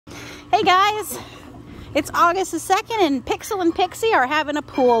Hey guys, it's August the 2nd and Pixel and Pixie are having a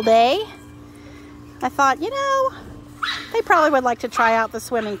pool day. I thought, you know, they probably would like to try out the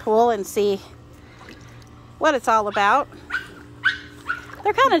swimming pool and see what it's all about.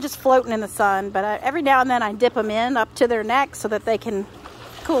 They're kind of just floating in the sun, but every now and then I dip them in up to their neck so that they can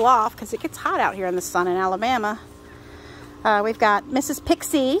cool off because it gets hot out here in the sun in Alabama. We've got Mrs.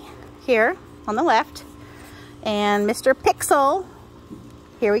 Pixie here on the left and Mr. Pixel.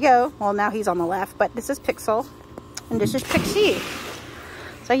 Here we go. Well, now he's on the left, but this is Pixel and this is Pixie.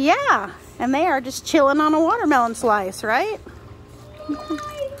 So yeah, and they are just chilling on a watermelon slice, right?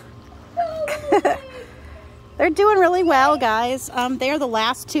 They're doing really well, guys. They are the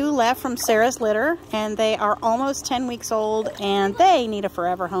last two left from Sara's litter, and they are almost 10 weeks old, and they need a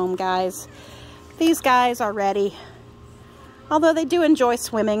forever home, guys. These guys are ready. Although they do enjoy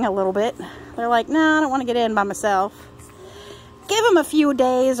swimming a little bit. They're like, no, I don't want to get in by myself. Give them a few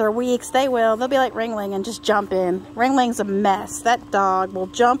days or weeks, they will. They'll be like Ringling and just jump in. Ringling's a mess. That dog will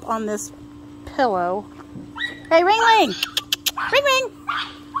jump on this pillow. Hey, Ringling! Ringling!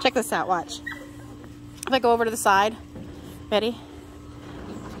 Check this out, watch. If I go over to the side, ready?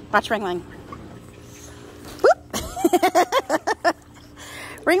 Watch Ringling. Whoop!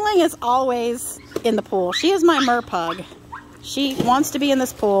 Ringling is always in the pool. She is my merpug. She wants to be in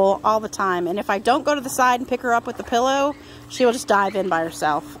this pool all the time, and if I don't go to the side and pick her up with the pillow, she will just dive in by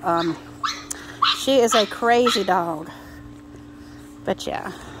herself. She is a crazy dog. But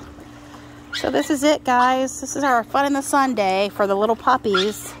yeah. So this is it, guys. This is our fun in the sun day for the little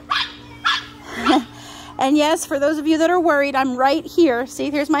puppies. And yes, for those of you that are worried, I'm right here.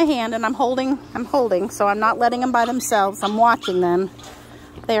 See, here's my hand, and I'm holding, so I'm not letting them by themselves. I'm watching them.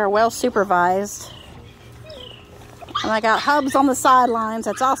 They are well supervised. And I got Hubs on the sidelines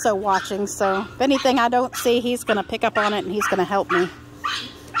that's also watching, so if anything I don't see, he's going to pick up on it and he's going to help me.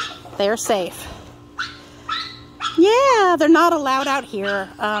 They're safe. Yeah, they're not allowed out here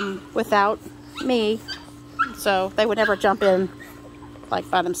without me, so they would never jump in like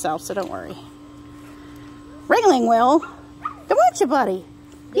by themselves, so don't worry. Ringling will. Come on, you buddy.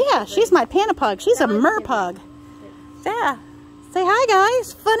 Yeah, she's my Panapug. She's a merpug. Yeah. Say hi,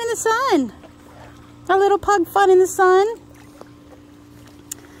 guys. Fun in the sun. Our little pug fun in the sun.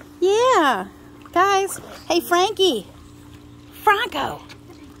 Yeah. Guys. Hey, Frankie. Franco.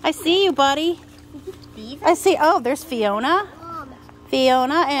 I see you, buddy. I see. Oh, there's Fiona.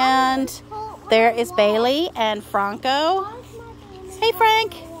 Fiona, and there is Bailey and Franco. Hey,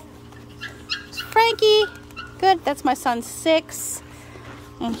 Frank. Frankie. Good. That's my son, 6.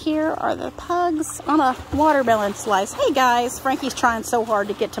 And here are the pugs on a watermelon slice. Hey guys, Frankie's trying so hard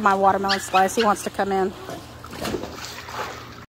to get to my watermelon slice. He wants to come in.